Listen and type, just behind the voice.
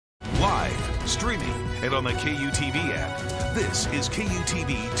streaming, and on the KUTV app. This is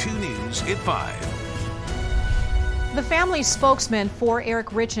KUTV 2 News at 5. The family spokesman for Eric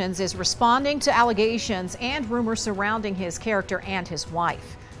Richins is responding to allegations and rumors surrounding his character and his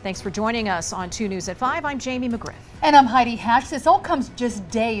wife. Thanks for joining us on 2 News at 5. I'm Jamie McGriff. And I'm Heidi Hatch. This all comes just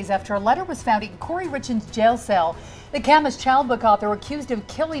days after a letter was found in Kouri Richins' jail cell. The Camas childbook author accused of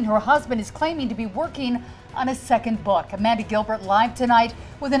killing her husband is claiming to be working on a second book. Amanda Gilbert live tonight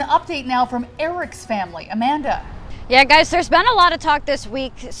with an update now from Eric's family. Amanda. Yeah, guys, there's been a lot of talk this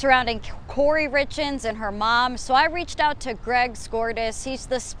week surrounding Kouri Richins and her mom, so I reached out to Greg Skordis. He's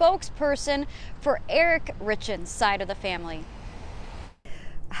the spokesperson for Eric Richins' side of the family.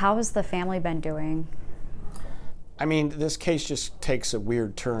 How has the family been doing? I mean, this case just takes a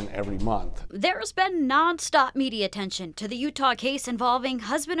weird turn every month. There's been non-stop media attention to the Utah case involving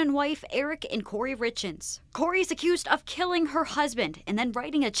husband and wife Eric and Kouri Richins. Kouri's accused of killing her husband and then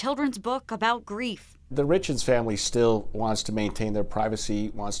writing a children's book about grief. The Richins family still wants to maintain their privacy,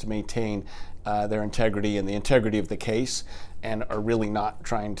 wants to maintain their integrity and the integrity of the case, and are really not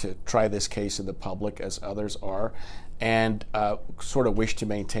trying to try this case in the public as others are, and sort of wish to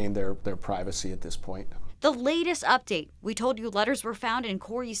maintain their privacy at this point. The latest update, we told you letters were found in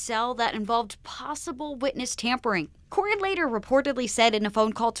Kouri's cell that involved possible witness tampering. Kouri later reportedly said in a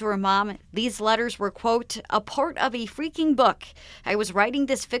phone call to her mom, these letters were, quote, a part of a freaking book. I was writing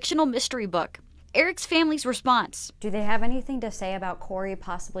this fictional mystery book. Eric's family's response. Do they have anything to say about Kouri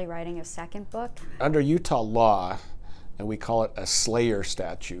possibly writing a second book? Under Utah law, and we call it a slayer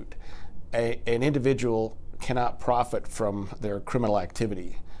statute, an individual cannot profit from their criminal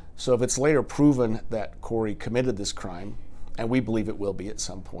activity. So if it's later proven that Kouri committed this crime, and we believe it will be at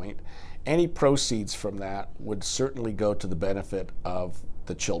some point, any proceeds from that would certainly go to the benefit of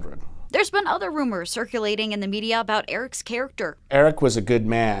the children. There's been other rumors circulating in the media about Eric's character. Eric was a good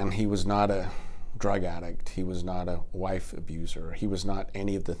man. He was not a drug addict. He was not a wife abuser. He was not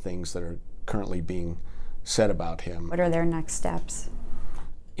any of the things that are currently being said about him. What are their next steps?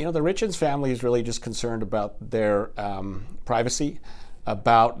 You know, the Richins family is really just concerned about their privacy,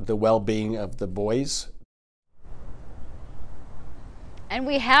 about the well-being of the boys. And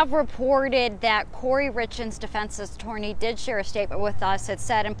we have reported that Kouri Richins' defense attorney did share a statement with us. It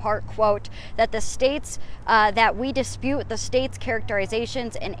said in part, quote, that the states, that we dispute the state's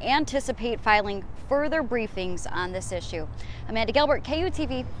characterizations and anticipate filing further briefings on this issue. Amanda Gilbert,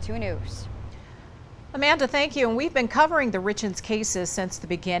 KUTV 2 News. Amanda, thank you. And we've been covering the Richins cases since the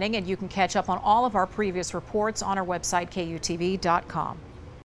beginning, and you can catch up on all of our previous reports on our website, KUTV.com.